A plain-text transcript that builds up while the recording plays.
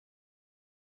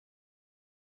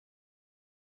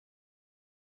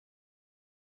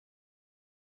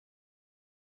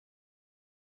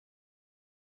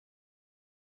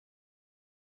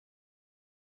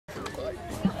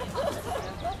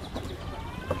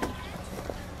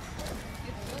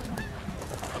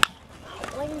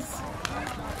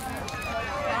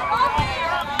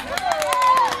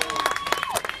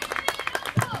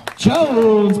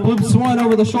Jones bloops one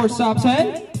over the shortstop's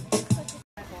head.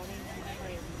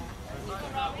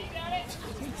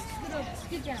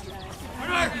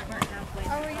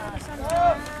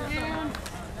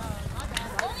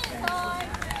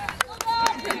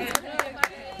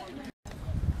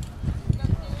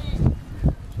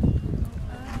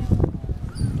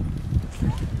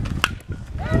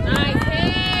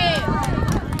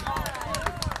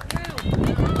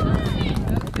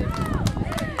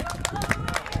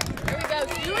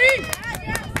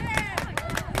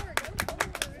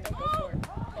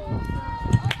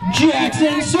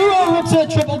 Jackson Sewell rips a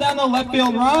triple down the left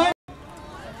field line.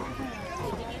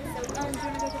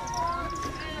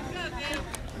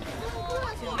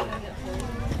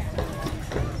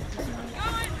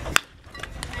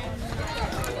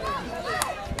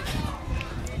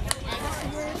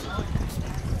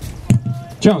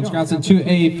 Jones grounds into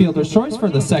a fielder's choice for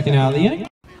the second out of the inning.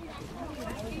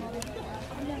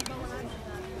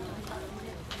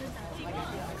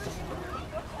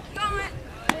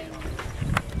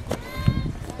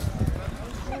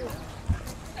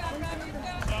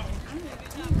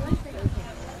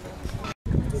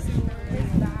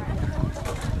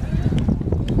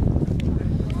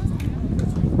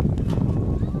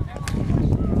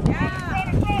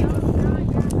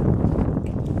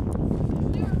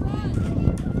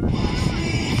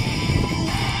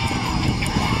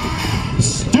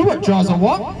 Draws a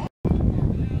walk.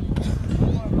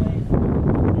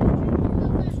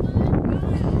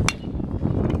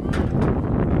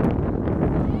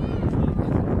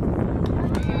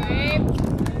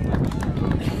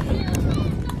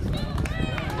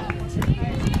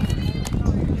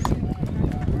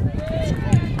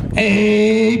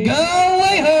 Hey, go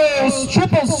Lejos!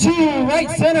 Triples to right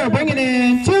center, bringing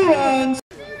in 2 runs.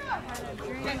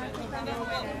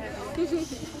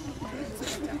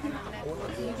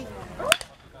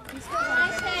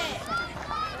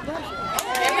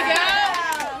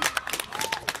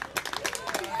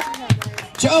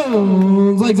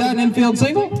 Jones legs out an infield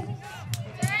single.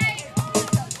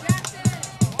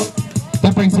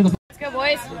 That brings to the. Let's go,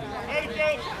 boys.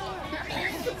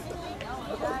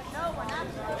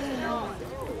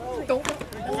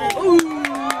 Ooh,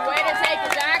 way to take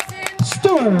it, Jackson.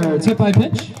 Stewart's hit by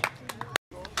pitch.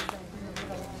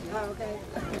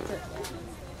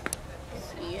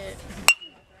 See it.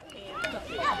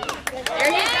 There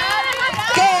you go.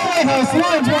 Lejos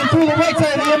lines one through the right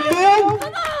side of the infield.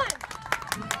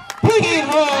 Bringing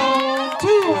home 2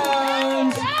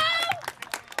 runs.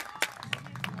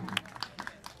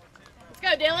 Let's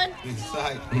go, Dylan.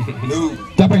 Exciting. New.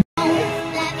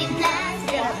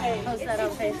 Post that on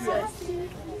Facebook.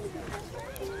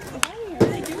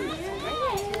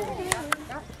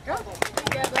 Go,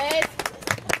 Blaise.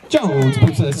 Jones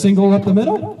puts a single up the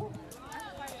middle.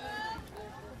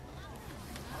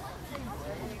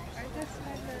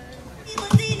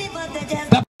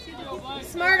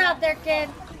 Smart out there, kid.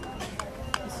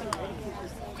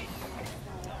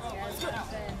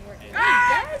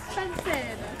 Yes,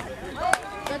 Benson.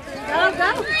 Go, go,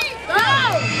 go!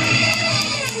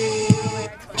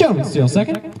 Jones steals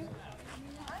second.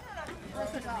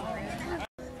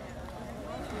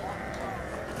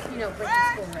 You know, break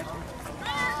the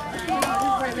school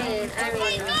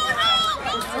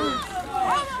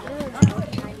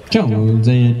record. Jones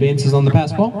advances on the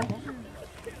pass ball.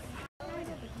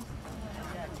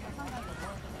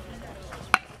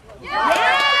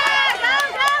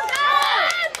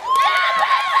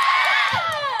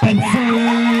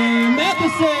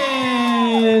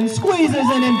 Matheson squeezes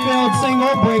an infield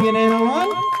single, bringing in a run.